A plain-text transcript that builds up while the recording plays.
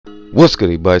What's good,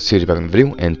 everybody? It's TJ back in the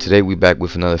video, and today we back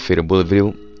with another Fatal Bullet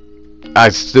video. I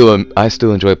still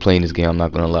enjoy playing this game, I'm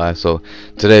not gonna lie. So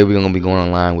today we're gonna be going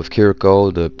online with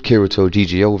Kiriko, the Kirito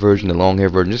GGO version, the long hair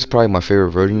version. This is probably my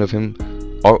favorite version of him,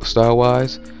 art style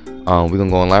wise. We're gonna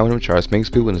go online with him, try to spank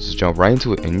people, and let's just jump right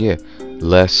into it. And yeah,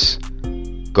 let's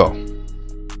go.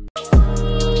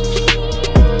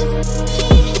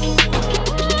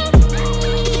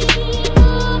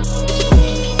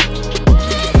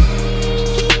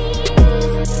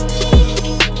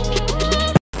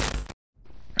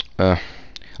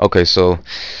 Okay, so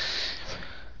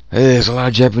there's a lot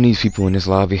of Japanese people in this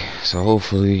lobby, so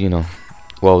hopefully, you know,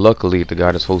 well, luckily the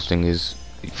guy that's hosting is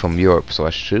from Europe, so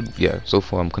I should, yeah, so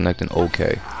far I'm connecting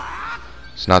okay.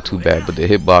 It's not too bad, but the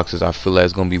hitboxes, I feel like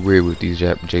it's gonna be weird with these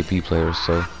JP players,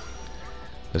 so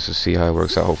let's just see how it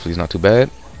works out. Hopefully it's not too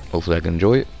bad. Hopefully I can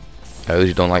enjoy it. I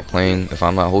usually don't like playing if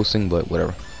I'm not hosting, but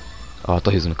whatever. Oh, I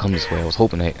thought he was gonna come this way. I was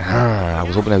hoping that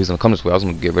he was gonna come this way. I was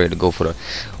gonna get ready to go for the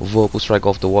vocal strike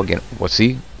off the wall again. What?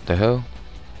 See? What the hell?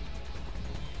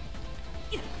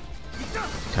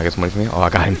 Can I get some money from here? Oh, I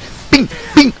got him. Bing,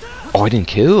 bing. Oh, I didn't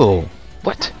kill.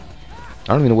 What? I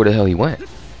don't even know where the hell he went.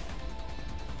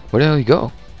 Where the hell he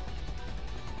go?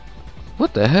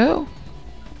 What the hell?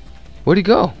 Where'd he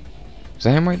go? Is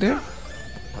that him right there?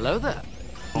 Hello there.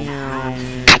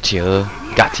 Gotcha.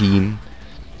 Got him.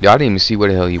 Yeah, I didn't even see where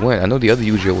the hell he went. I know the other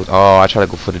user was. Oh, I tried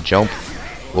to go for the jump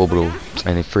orbital,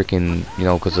 and it freaking, you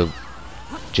know, because of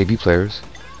JP players.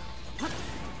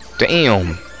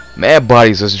 Damn, mad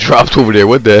bodies just dropped over there.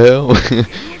 What the hell?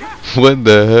 What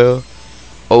the hell?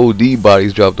 OD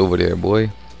bodies dropped over there,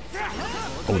 boy.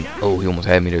 Oh, he almost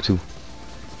had me there too.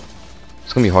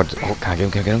 It's gonna be hard to. Oh, can I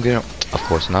get him? Get him? Of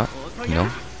course not. You know.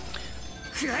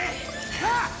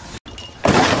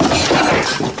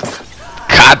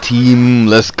 Got him.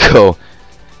 Let's go.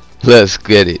 Let's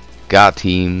get it. Got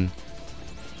him.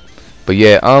 But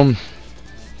yeah,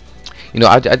 you know,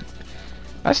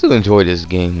 I still enjoy this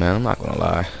game, man. I'm not gonna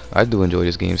lie. I do enjoy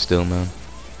this game still, man.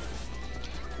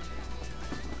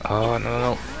 Oh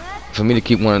no. For me to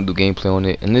keep wanting to do gameplay on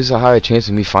it, and there's a higher chance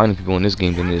of me finding people in this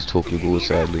game than it is Tokyo Ghoul,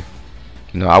 sadly.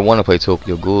 You know, I want to play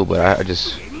Tokyo Ghoul, but I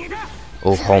just,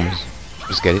 oh, homes.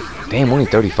 Let's get it. Damn, only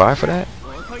 35 for that?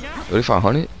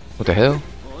 3,500? What the hell?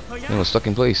 You know, stuck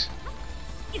in place.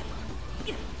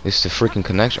 It's the freaking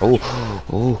connection.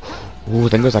 Oh,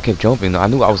 thank goodness I kept jumping. I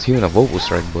knew I was hearing a vocal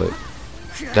strike, but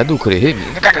that dude could have hit me.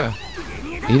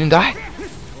 He didn't die?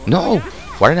 No.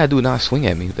 Why did that dude not swing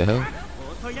at me? What the hell?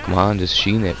 Come on, just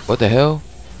sheen it. What the hell?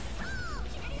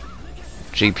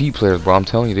 JP players, bro. I'm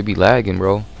telling you, they be lagging,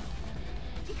 bro.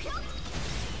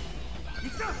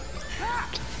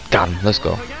 Got him. Let's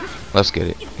go. Let's get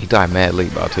it. He died mad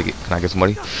late, but I'll take it. Can I get some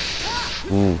money?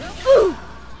 Ooh.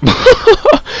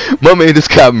 My man just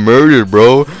got murdered,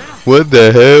 bro. What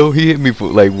the hell? He hit me for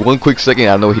like 1 quick second.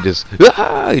 I know he just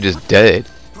dead.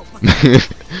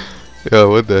 Yo,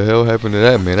 what the hell happened to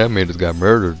that man? That man just got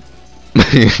murdered.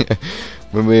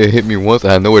 My man hit me once.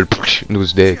 I know it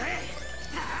was dead.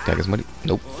 Can I get some money?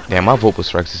 Nope. Damn, my vocal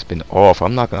strikes has been off.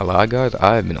 I'm not gonna lie, guys.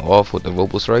 I've been off with the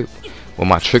vocal strike. With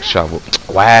my trick shot.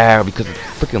 Wow, because of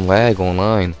freaking lag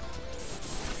online.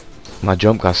 My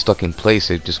jump got stuck in place.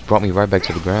 It just brought me right back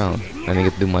to the ground. I didn't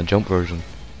get to do my jump version.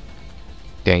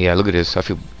 Damn, yeah, look at this. I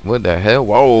feel, what the hell?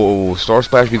 Whoa, Star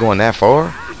Splash be going that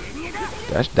far?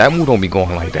 That move don't be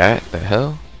going like that. The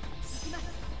hell?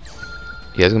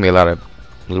 Yeah, there's gonna be a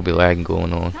little bit lagging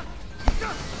going on.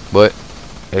 But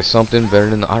it's something better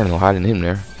than, I don't know, hiding him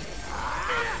there.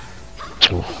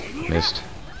 Ooh, missed.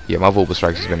 Yeah, my vocal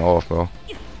strikes has been off, bro.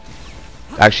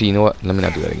 Actually, you know what? Let me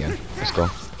not do that again. Let's go.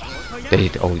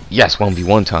 Oh yes,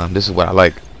 1v1 time. This is what I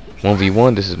like.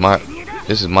 1v1. This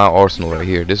is my arsenal right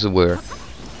here. This is where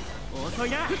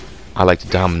I like to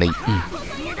dominate,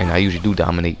 and I usually do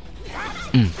dominate.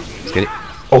 Let's get it.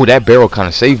 Oh, that barrel kind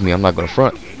of saved me. I'm not gonna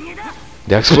front.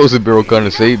 That explosive barrel kind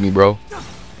of saved me, bro.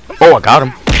 Oh, I got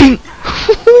him.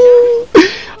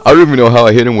 I don't even know how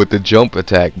I hit him with the jump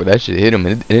attack, but that shit hit him,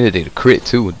 and it did a crit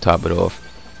too to top it off.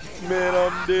 Man,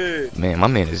 I'm dead. Man, my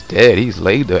man is dead. He's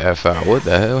laid the F out. What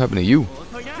the hell happened to you?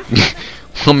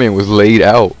 My man was laid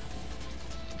out.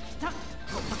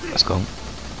 Let's go.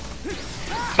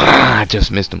 I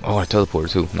just missed him. Oh, I teleported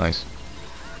too. Nice.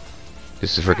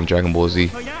 This is freaking Dragon Ball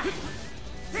Z.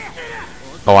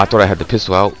 Oh, I thought I had the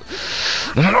pistol out.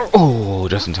 No. Oh,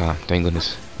 just in time. Thank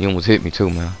goodness. He almost hit me too,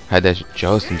 man. Had that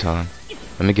just in time.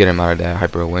 Let me get him out of that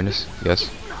hyper awareness. Yes.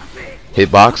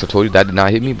 Hitbox, I told you that did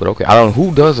not hit me, but okay. I don't know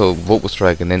who does a vocal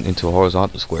strike and then into a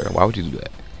horizontal square. Why would you do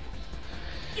that?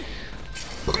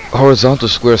 Horizontal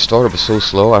square startup is so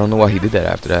slow. I don't know why he did that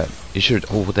after that. You should.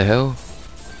 Oh, what the hell?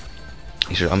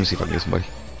 You should. I'm gonna see if I can get somebody.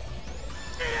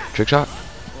 Trick shot.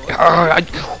 I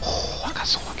got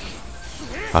so lucky.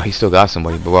 He still got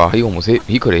somebody, but wow, he almost hit.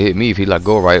 He could have hit me if he let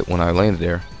go right when I landed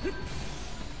there.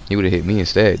 He would have hit me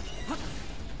instead.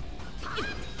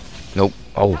 Nope.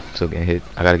 Oh, still getting hit.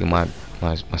 I gotta get my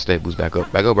stat boost back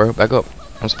up. Back up, bro. Back up.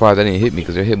 I'm surprised that didn't hit me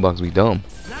because their hitbox be dumb.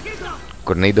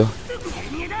 Grenade though.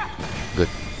 Good.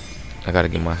 I gotta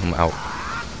get him out.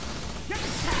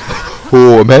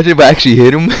 Oh, imagine if I actually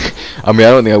hit him. I mean,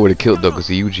 I don't think I would have killed though, because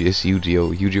the it's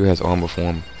GGO. GGO has armor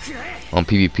form. On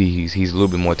PvP, he's a little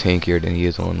bit more tankier than he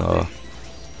is on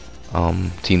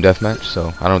Team Deathmatch.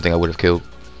 So I don't think I would have killed.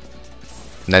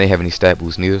 And I didn't have any stat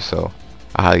boost neither, so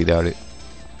I highly doubt it.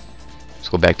 Let's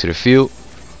go back to the field.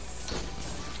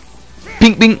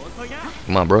 Bing, bing.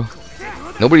 Come on, bro.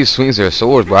 Nobody swings their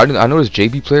swords, bro. I noticed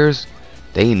JB players,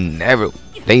 they never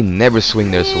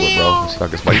swing their sword, bro. Let's see if I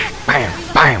can spike. Bam,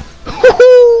 bam.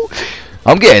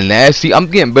 I'm getting nasty. I'm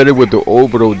getting better with the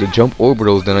orbital, the jump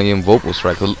orbitals than I am vocal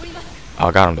strike. Oh,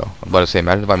 I got him though. I'm about to say,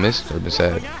 imagine if I missed. I'd been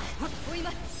sad.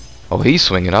 Oh, he's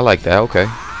swinging. I like that. Okay.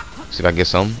 See if I can get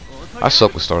some. I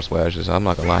suck with star splashes. I'm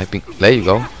not gonna lie. There you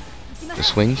go. The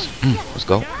swings. Let's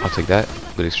go. I'll take that.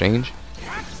 Good exchange.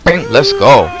 Bang. Let's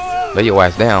go. Lay your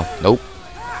ass down. Nope.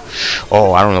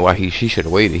 Oh, I don't know why he should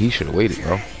have waited. He should have waited,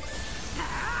 bro.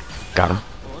 Got him.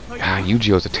 Ah,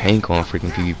 Yu-Gi-Oh's a tank on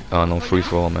freaking PvP, no free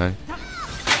for all, man.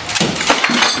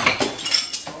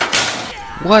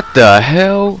 What the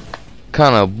hell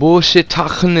kind of bullshit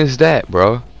talking is that,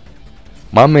 bro?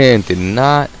 My man did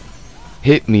not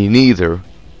hit me neither,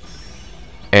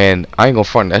 and I ain't gonna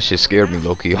front, that shit scared me,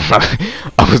 low-key.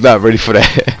 I was not ready for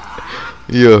that.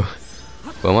 Yeah,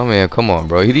 but my man, come on,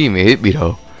 bro, he didn't even hit me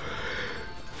though.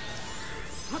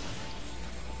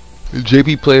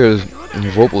 JP players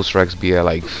vocal strikes be at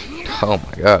like, oh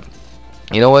my god.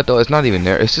 You know what though? It's not even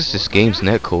there. It's just this game's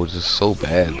netcode is just so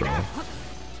bad, bro.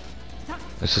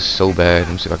 It's just so bad.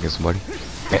 Let me see if I can get somebody.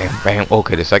 Bam, bam.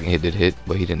 Okay, the second hit did hit,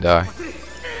 but he didn't die.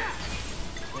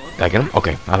 Did I get him?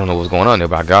 Okay, I don't know what's going on there,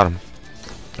 but I got him.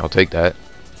 I'll take that.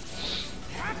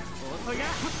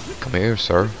 Come here,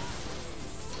 sir.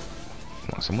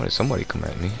 Come on, somebody come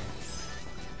at me.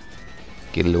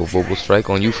 Get a little vocal strike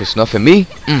on you for snuffing me.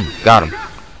 Got him.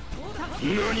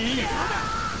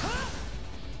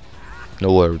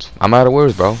 No words. I'm out of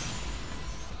words, bro.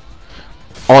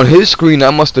 On his screen,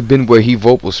 that must have been where he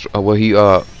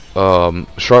sharpnailed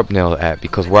at,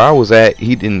 because where I was at,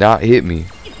 he did not hit me.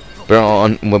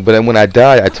 But then when I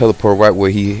died, I teleport right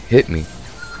where he hit me.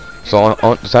 So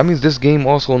so that means this game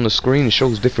also on the screen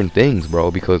shows different things,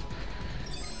 bro. Because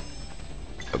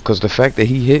the fact that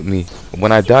he hit me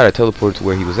when I died, I teleported to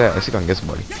where he was at. Let's see if I can get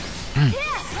somebody.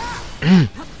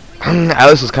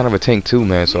 Alice is kind of a tank too,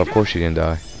 man. So of course she didn't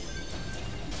die.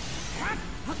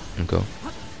 Okay.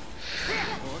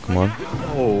 Come on.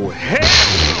 Oh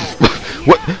hell!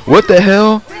 What the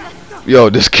hell? Yo,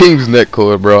 this King's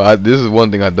netcode, bro. This is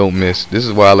one thing I don't miss. This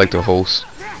is why I like to host,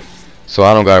 so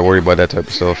I don't gotta worry about that type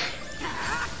of stuff.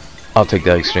 I'll take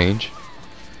that exchange.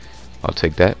 I'll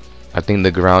take that. I think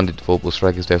the grounded vocal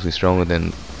strike is definitely stronger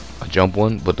than a jump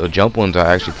one, but the jump ones are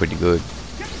actually pretty good.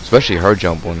 Especially her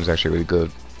jump one is actually really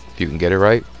good. If you can get it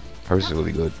right, hers is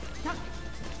really good.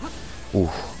 Ooh,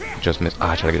 just missed.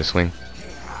 I tried to get a swing.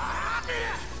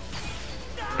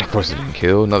 Of course it didn't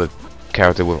kill. Another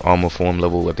character with armor form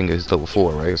level, I think it's level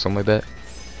 4, right? Or something like that.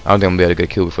 I don't think I'm gonna be able to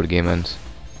get a kill before the game ends.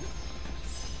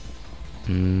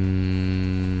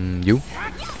 You?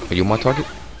 Are you my target?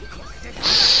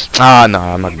 Ah,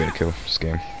 nah, I'm not gonna get a kill in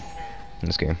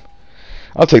this game.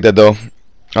 I'll take that though.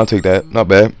 I'll take that. Not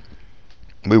bad.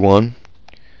 We won.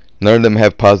 None of them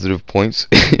have positive points.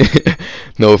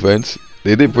 No offense.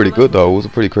 They did pretty good though. It was a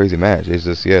pretty crazy match. It's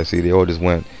just, yeah, see, they all just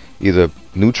went either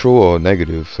neutral or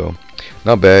negative. So,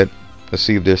 not bad. Let's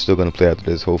see if they're still gonna play after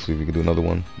this. Hopefully we can do another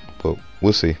one. But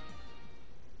we'll see.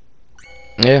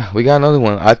 Yeah, we got another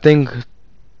one. I think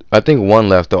one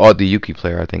left. The Yuki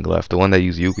player, I think, left. The one that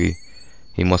used Yuki.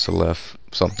 He must have left.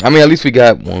 So, I mean, at least we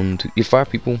got 1, 2, 5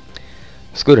 people.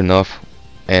 It's good enough.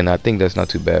 And I think that's not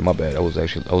too bad. My bad. I was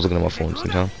looking at my phone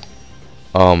sometime.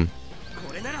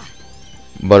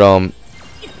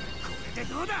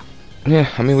 Yeah,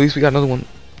 I mean, at least we got another one.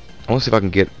 I want to see if I can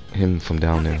get him from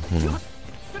down there. Hold on.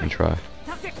 And try.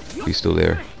 He's still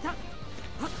there.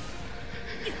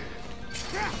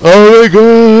 Oh my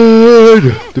god!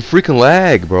 The freaking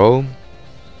lag, bro.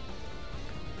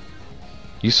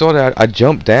 You saw that I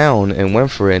jumped down and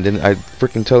went for it, and then I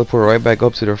freaking teleported right back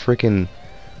up to the freaking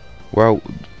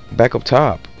back up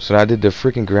top. So I did the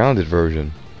freaking grounded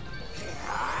version.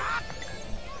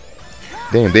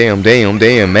 Damn!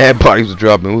 Mad bodies were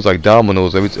dropping. It was like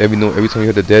dominoes. Every time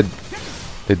you hit the dead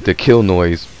the kill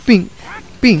noise. Bing,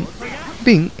 bing,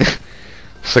 bing.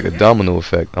 It's like a domino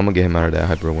effect. I'm gonna get him out of that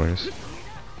hyper awareness.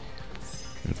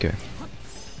 Okay.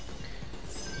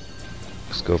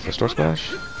 Let's go for Star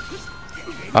Splash.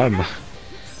 I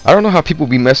don't know how people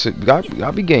be messing.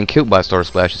 I be getting killed by Star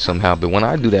Splashes somehow, but when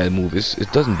I do that move,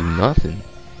 it doesn't do nothing.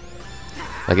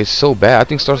 Like, it's so bad. I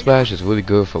think Star Splash is really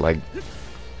good for like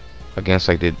against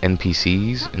like the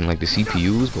NPCs and like the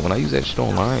CPUs, but when I use that shit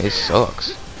online, it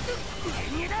sucks.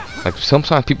 Like,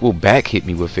 sometimes people back hit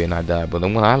me with it and I die, but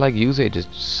then when I like use it, it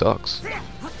just sucks.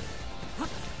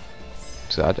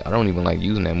 So I don't even like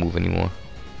using that move anymore,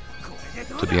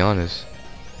 to be honest.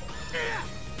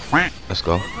 Let's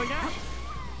go.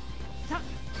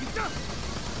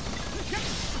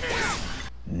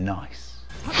 Nice.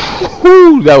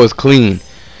 That was clean.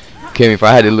 Kim, if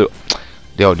I had a little...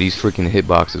 Yo, these freaking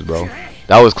hitboxes, bro.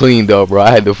 That was clean, though, bro.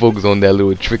 I had to focus on that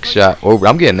little trick shot.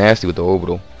 I'm getting nasty with the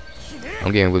orbital.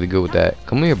 I'm getting really good with that.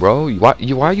 Come here, bro.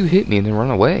 Why you hit me and then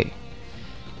run away?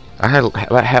 I had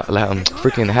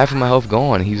freaking half of my health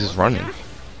gone. He's just running.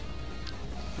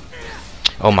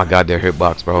 Oh my god, their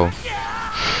hitbox, bro.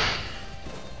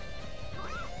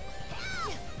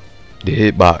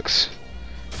 The hitbox.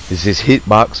 It's this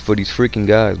hitbox for these freaking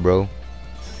guys, bro.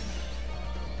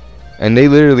 And they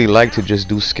literally like to just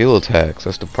do skill attacks.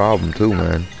 That's the problem too,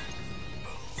 man.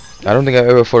 I don't think I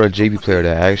ever fought a JB player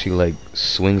that actually like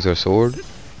swings their sword.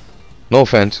 No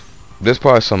offense, there's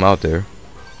probably some out there,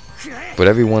 but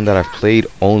everyone that I've played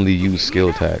only used skill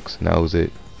attacks, and that was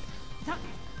it.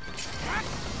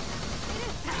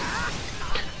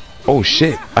 Oh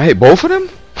shit, I hit both of them?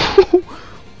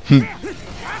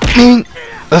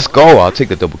 Let's go. I'll take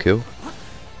the double kill.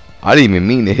 I didn't even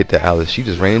mean to hit the Alice. She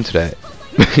just ran into that.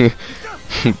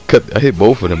 I hit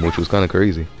both of them, which was kind of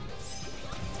crazy.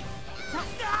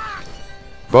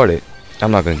 But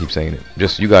I'm not gonna keep saying it.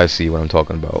 Just you guys see what I'm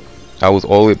talking about. I was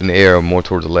all the way up in the air, more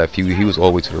towards the left. He was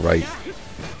all the way to the right.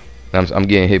 And I'm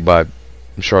getting hit by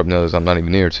sharp nails. I'm not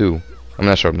even near too. I'm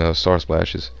not sharp nails. Star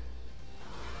splashes.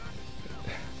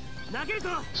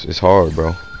 It's hard,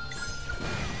 bro.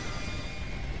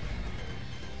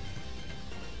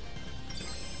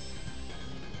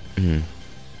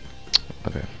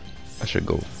 Okay, I should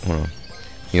go. Hold on.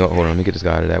 You know what? Hold on. Let me get this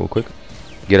guy out of that real quick.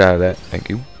 Get out of that. Thank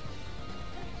you.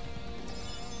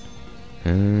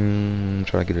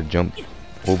 Try to get a jump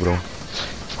orbital.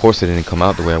 Of course, it didn't come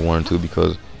out the way I wanted to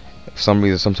because for some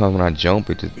reason, sometimes when I jump,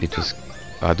 it just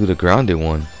I do the grounded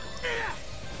one.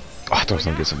 Oh, I thought I was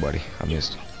gonna get somebody. I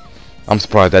missed. I'm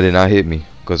surprised that did not hit me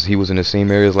because he was in the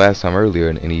same area as last time earlier,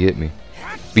 and he hit me.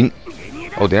 Bing.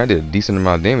 Oh, then I did a decent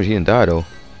amount of damage. He didn't die though.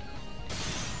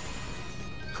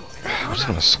 I'm just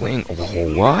gonna swing.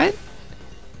 Oh, what?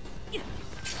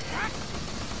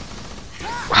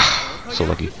 So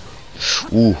lucky.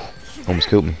 Ooh, almost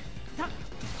killed me. I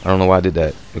don't know why I did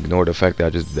that. Ignore the fact that I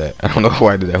just did that. I don't know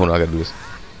why I did that. Hold on, I gotta do this.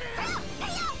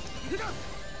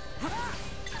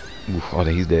 Ooh, oh,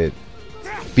 then he's dead.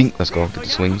 Bing. Let's go. Get the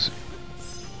swings.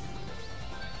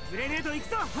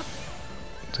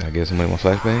 Did I get somebody with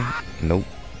my flashbang? Nope.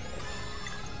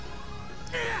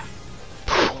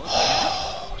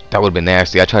 That would have been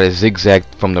nasty. I tried to zigzag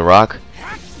from the rock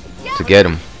to get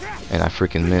him, and I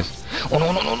freaking missed. Oh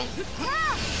no, no, no, no.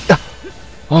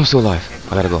 Oh, I'm still alive.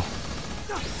 I gotta go.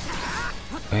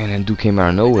 Man, that dude came out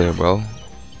of nowhere, bro.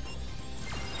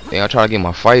 Yeah, I tried to get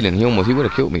my fight in. He would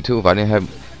have killed me too if I didn't have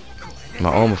my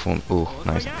armor foam. Ooh,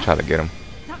 nice. I tried to get him.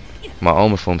 My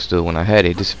armor foam still, when I had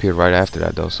it, disappeared right after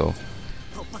that though, so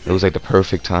it was like the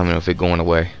perfect timing of it going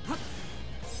away.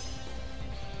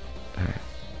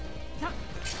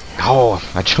 Oh,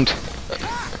 I jumped.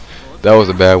 That was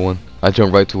a bad one. I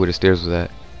jumped right to where the stairs was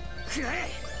at. See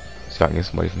if I can get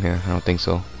somebody from here. I don't think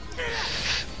so.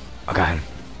 I got him.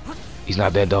 He's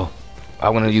not dead though. I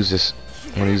want to use this.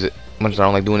 I'm gonna use it. Much as I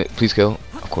don't like doing it. Please kill.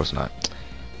 Of course not.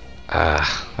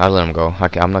 I'll let him go. I'm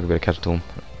not gonna be able to catch up to him.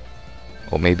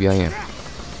 Or maybe I am.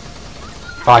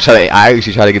 Oh, I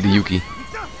actually tried to get the Yuki.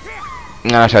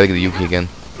 Nah, I tried to get the Yuki again.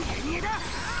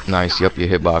 Nice. Yep, your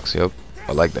hitbox. Yep.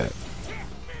 I like that.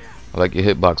 I like your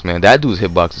hitbox, man. That dude's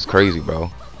hitbox is crazy,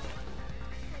 bro.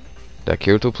 That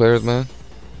Kirito players, man.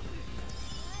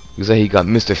 He said he got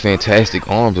Mr. Fantastic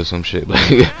arms or some shit,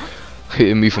 like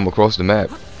hitting me from across the map.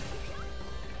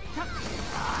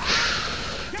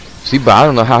 See, but I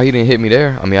don't know how he didn't hit me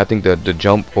there. I mean, I think the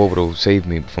jump orbital saved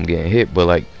me from getting hit, but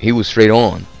like he was straight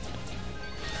on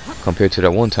compared to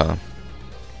that one time.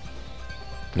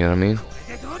 You know what I mean?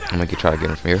 I'm gonna try to get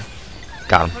him from here.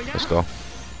 Got him. Let's go.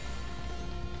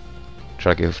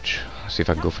 Try to see if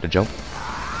I can go for the jump.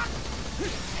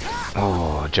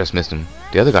 Oh, just missed him.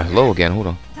 The other guy's low again. Hold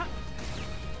on.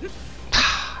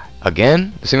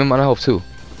 Again? The same amount of health too.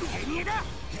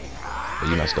 Oh,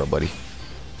 you messed up, buddy.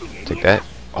 Take that.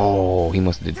 Oh, he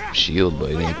must have did shield,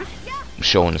 but it ain't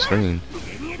showing the screen.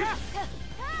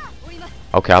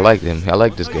 Okay, I like him. I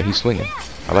like this guy. He's swinging.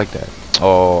 I like that.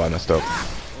 Oh, I messed up.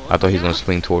 I thought he was gonna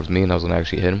swing towards me, and I was gonna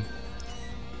actually hit him.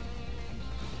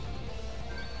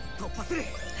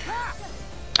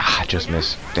 Ah, I just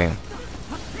missed. Damn.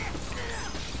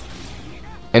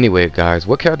 Anyway, guys,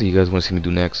 what character you guys want to see me do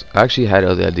next? I actually had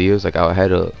other ideas. Like I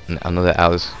had another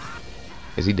Alice.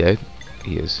 Is he dead?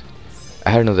 He is.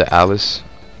 I had another Alice,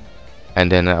 and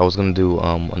then I was gonna do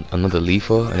another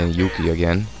Lifa, and then Yuki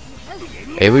again.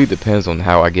 It really depends on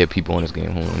how I get people in this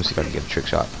game. Hold on, let me see if I can get a trick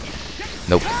shot.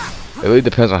 Nope. It really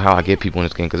depends on how I get people in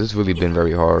this game, because it's really been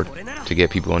very hard to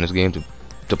get people in this game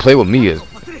to play with me. Is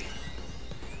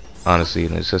honestly,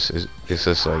 and it's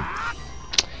just like,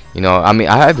 you know, I mean,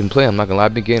 I have been playing. I'm not gonna lie,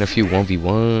 I've been getting a few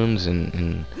 1v1s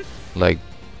and like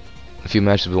a few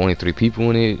matches with only 3 people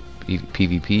in it,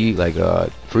 PvP, like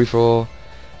free for all.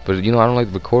 But you know, I don't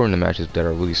like recording the matches that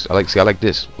are really. I like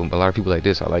this. A lot of people like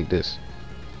this. I like this.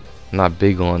 I'm not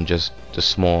big on just the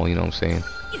small, you know what I'm saying,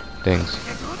 things.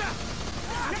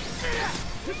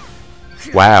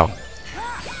 Wow.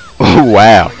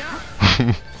 Wow.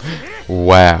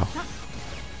 Wow.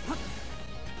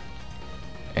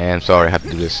 And I'm sorry, I have to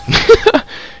do this.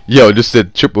 Yo, just a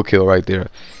triple kill right there.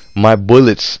 My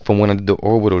bullets from when I did the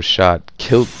orbital shot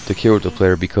killed the Kirito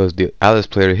player because the Alice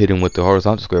player hit him with the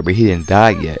horizontal square, but he didn't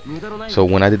die yet. So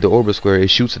when I did the orbital square, it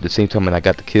shoots at the same time, and I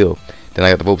got the kill. Then I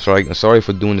got the vote strike. I'm sorry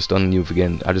for doing the stun on you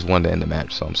again. I just wanted to end the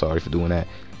match, so I'm sorry for doing that.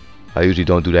 I usually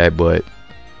don't do that, but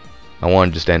I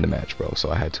wanted to just end the match, bro, so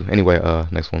I had to. Anyway,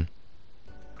 next one.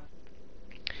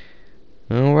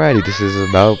 Alrighty, this is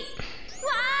about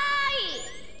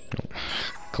a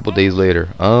couple days later.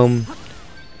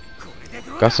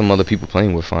 Got some other people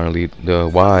playing with finally. The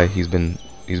Y, he's been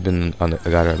on a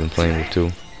guy that I've been playing with too.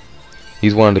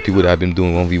 He's one of the people that I've been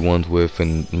doing 1v1s with,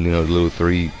 and you know, the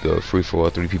free for all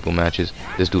 3 people matches.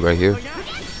 This dude right here.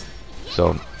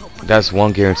 So that's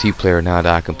one guaranteed player now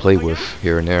that I can play with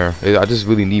here and there. I just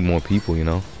really need more people, you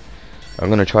know. I'm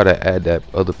gonna try to add that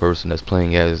other person that's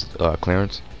playing as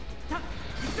Clarence.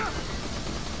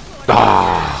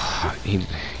 Ah,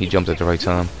 he jumped at the right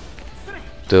time.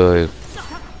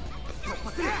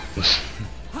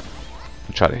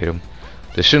 Try to hit him.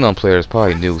 The Shinon player is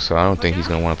probably new, so I don't think he's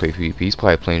gonna want to play PvP. He's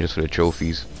probably playing just for the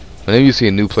trophies. Whenever you see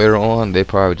a new player on, they're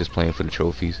probably just playing for the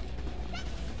trophies.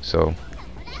 So,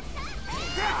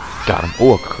 got him.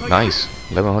 Oh, nice.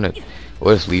 1100. Oh,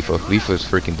 it's Lifa. Lifa's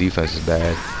freaking defense is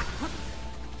bad.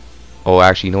 Oh,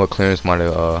 actually, you know what? Clarence might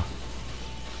have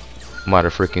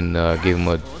freaking gave him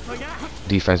a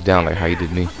defense down like how he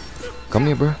did me. Come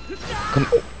here, bro. Come.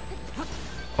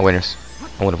 Oh, winners.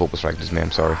 I want to vote strike this man.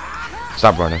 I'm sorry.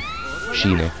 Stop running.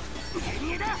 Sheena.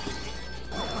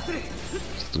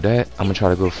 Let's do that. I'm gonna try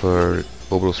to go for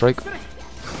orbital strike.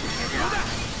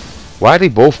 Why are they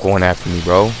both going after me,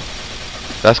 bro?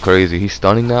 That's crazy. He's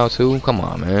stunning now too. Come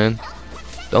on, man.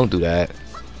 Don't do that.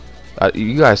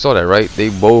 You guys saw that, right? They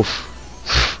both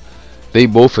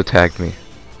attacked me.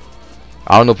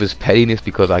 I don't know if it's pettiness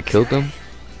because I killed them,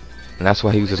 and that's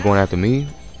why he was just going after me.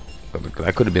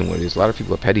 I could have been with it. There's a lot of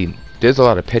people are petty. There's a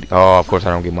lot of petty. Oh, of course I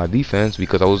don't get my defense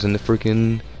because I was in the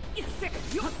freaking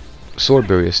sword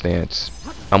barrier stance.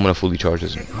 I'm gonna fully charge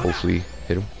this and hopefully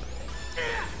hit him.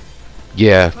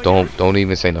 Yeah, don't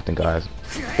even say nothing, guys.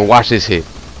 But watch this hit.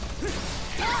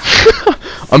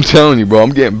 I'm telling you, bro.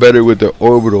 I'm getting better with the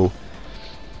orbitals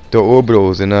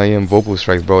than I am vocal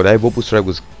strikes, bro. That vocal strike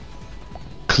was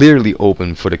clearly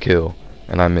open for the kill,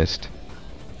 and I missed.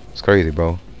 It's crazy,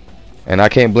 bro. And I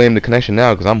can't blame the connection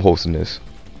now because I'm hosting this.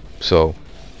 So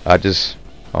I'm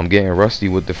getting rusty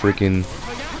with the freaking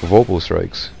vocal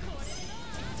strikes.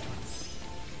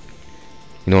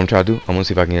 You know what I'm trying to do? I'm gonna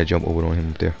see if I can get a jump over on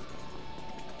him up there.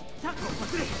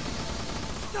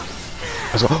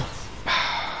 Let's go.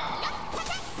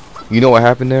 You know what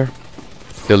happened there?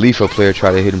 The Lifa player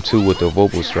tried to hit him too with the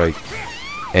vocal strike,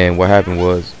 and what happened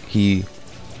was he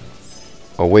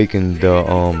awakened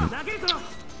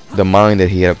the mine that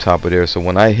he had up top of there. So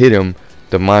when I hit him,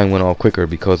 the mine went all quicker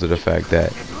because of the fact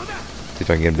that, see if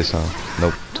I can get him this time.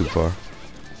 Nope, too far.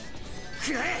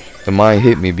 The mine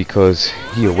hit me because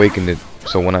he awakened it.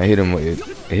 So when I hit him, it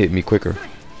hit me quicker.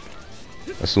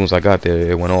 As soon as I got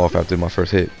there, it went off after my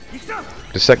first hit.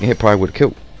 The second hit probably would have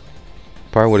killed.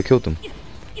 Probably would have killed him.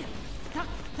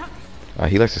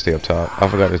 He likes to stay up top. I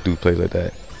forgot this dude plays like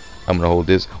that. I'm gonna hold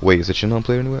this. Wait, is it Shinon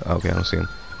player anywhere? Okay, I don't see him.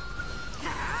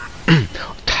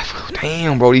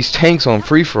 Damn, bro, these tanks on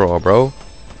free for all, bro.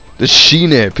 The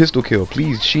Sheena pistol kill,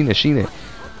 please, Sheena.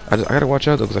 I gotta watch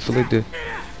out though, because I feel like the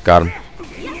got him.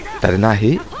 That did not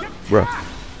hit, bro.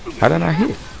 How did I not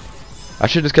hit? I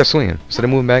should have just kept swinging. Instead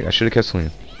of moving back, I should have kept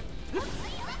swinging.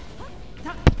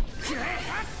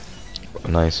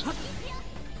 Nice.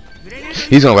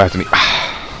 He's gonna go after me.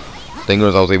 Thank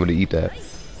goodness I was able to eat that.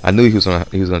 I knew he was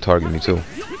gonna target me too.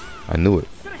 I knew it.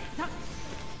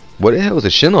 What the hell is a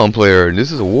Shinon player?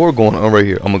 This is a war going on right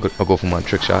here. I'll go for my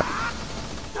trick shot.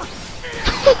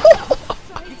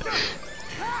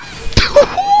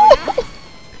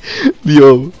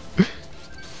 Yo,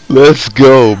 let's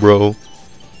go, bro.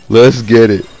 Let's get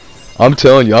it. I'm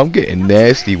telling you, I'm getting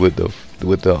nasty with the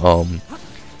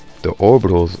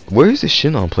orbitals. Where is the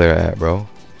Shinon player at, bro?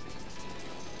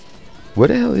 Where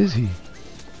the hell is he?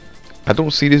 I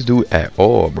don't see this dude at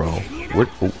all, bro. What?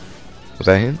 Oh, was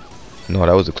that him? No,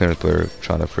 that was the clearance player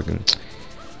trying to freaking.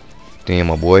 Damn,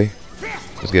 my boy.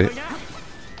 Let's get it.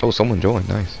 Oh, someone joined.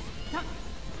 Nice.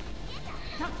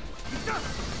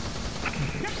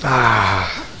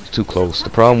 Ah, too close. The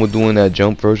problem with doing that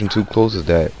jump version too close is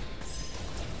that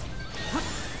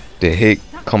the hit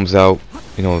comes out,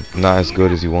 you know, not as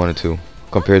good as you want it to,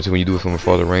 compared to when you do it from a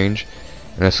farther range.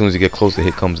 And as soon as you get close, the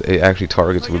hit comes. It actually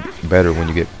targets better when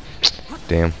you get.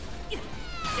 Damn.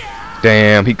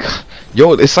 Damn.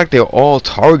 Yo, it's like they're all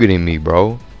targeting me,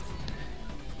 bro.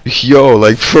 Yo,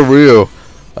 like for real.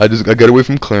 I got away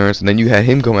from clearance, and then you had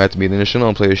him come after me. Then the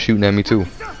Shinon player shooting at me too.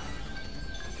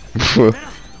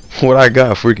 What I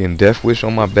got, freaking death wish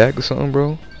on my back or something,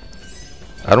 bro?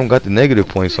 I don't got the negative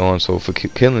points on, so for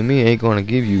killing me, ain't gonna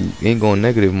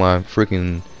negative my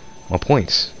freaking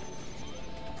points.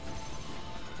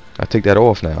 I take that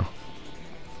off now.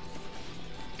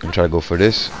 I'm gonna try to go for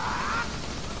this.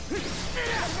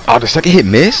 Oh, the second hit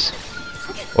missed?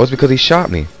 Oh, it's because he shot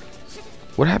me.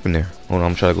 What happened there? Oh no,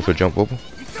 I'm trying to go for a jump over.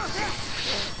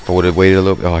 If I would have waited a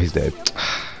little bit, oh, he's dead.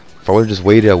 If I would have just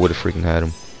waited, I would have freaking had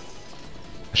him.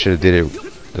 I should have did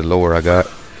it the lower I got.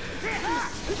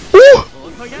 Ooh!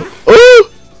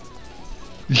 Oh!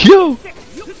 Yo!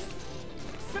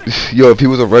 Yo, if he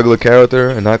was a regular character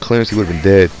and not clearance, he would have been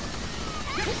dead.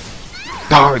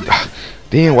 Oh,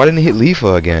 damn, why didn't it hit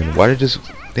Leafa again? Why did it just...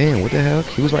 Damn, what the hell?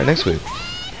 He was right next to it.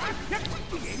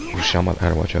 Oh shit, I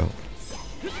gotta watch out.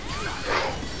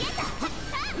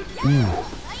 Ooh.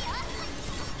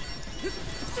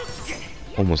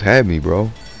 Almost had me, bro.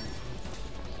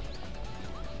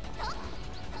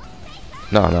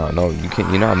 No, you can't.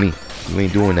 You're not me. You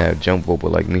ain't doing that jump bubble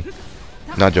like me.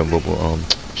 Not jump bubble,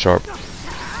 sharp.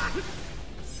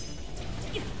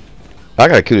 I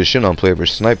gotta kill the Shinon player for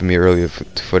sniping me earlier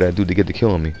for that dude to get the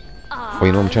kill on me. Oh,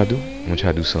 you know what I'm trying to do? I'm gonna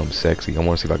try to do something sexy. I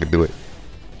wanna see if I can do it.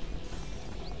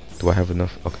 Do I have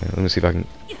enough? Okay, let me see if I can.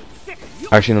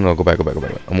 Actually, no, go back. I'm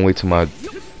gonna wait till my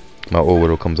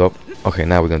orbital comes up. Okay,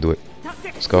 now we're gonna do it.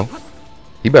 Let's go.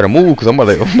 He better move, cause I'm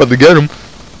about to get him.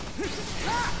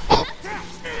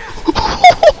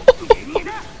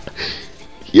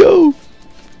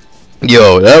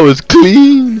 Yo, that was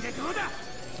clean.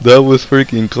 That was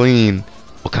freaking clean.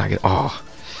 What can I get? Oh.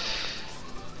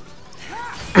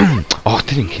 Oh, it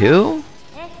didn't kill?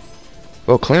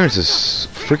 Well, clearance is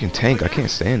freaking tank. I can't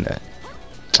stand that.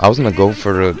 I was gonna go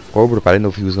for the orbital, but I didn't know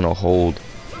if he was gonna hold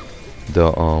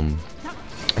the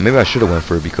maybe I should have went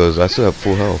for it because I still have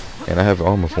full health and I have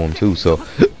armor for him too. So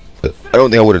I don't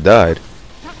think I would have died.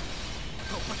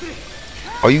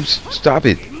 Oh, you stop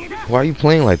it! Why are you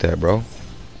playing like that, bro?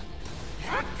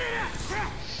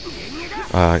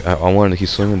 I wanted to keep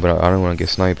swinging, but I don't want to get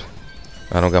sniped.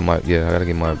 I don't got my I gotta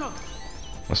get my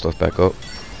stuff back up.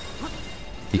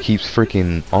 He keeps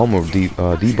freaking armor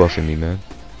debuffing me, man.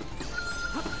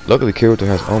 Luckily, Kirito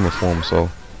has armor for him, so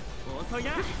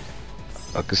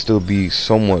I could still be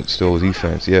somewhat still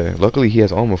defense. Yeah, luckily he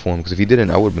has armor for him, because if he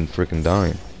didn't, I would have been freaking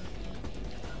dying.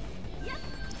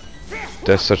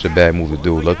 That's such a bad move to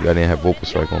do. Luckily, I didn't have vocal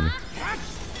strike on me.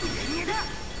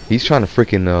 He's trying to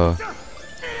freaking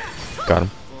got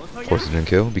him. Of course, he didn't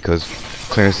kill because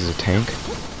clearance is a tank.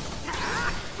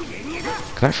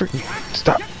 Can I freaking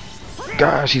stop?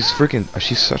 Gosh,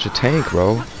 she's such a tank,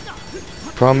 bro.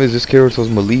 Problem is, this Kirito's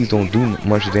melees don't do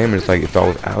much damage. Like if I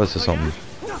was Alice or something.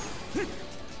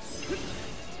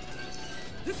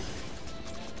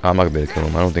 I'm not gonna be able to kill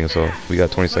him. I don't think so. We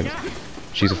got 20 seconds.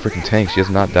 She's a freaking tank. She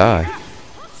does not die.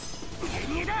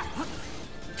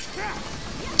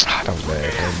 That was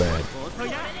bad. That was bad.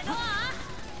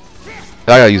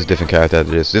 I gotta use a different character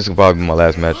after this. This will probably be my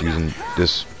last match using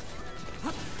this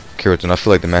Kirito, and I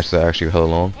feel like the matches are actually hella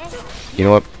long. You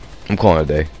know what? I'm calling it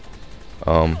a day.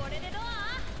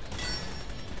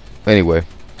 Anyway,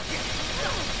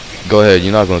 go ahead.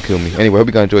 You're not gonna kill me. Anyway, hope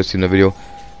you guys enjoyed seeing the video.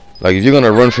 Like, if you're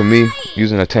gonna run from me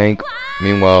using a tank,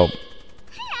 Meanwhile,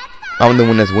 I'm the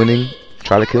one that's winning.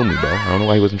 Try to kill me, bro. I don't know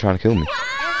why he wasn't trying to kill me.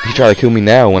 He tried to kill me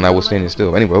now when I was standing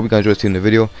still. Anyway, hope you guys enjoyed seeing the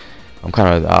video.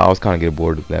 I was kind of getting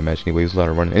bored of that match anyway. It was a lot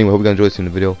of running. Anyway, hope you guys enjoyed seeing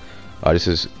the video. This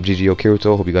is GGO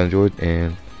Kirito. Hope you guys enjoyed,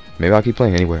 and maybe I'll keep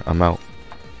playing. Anyway, I'm out.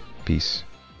 Peace.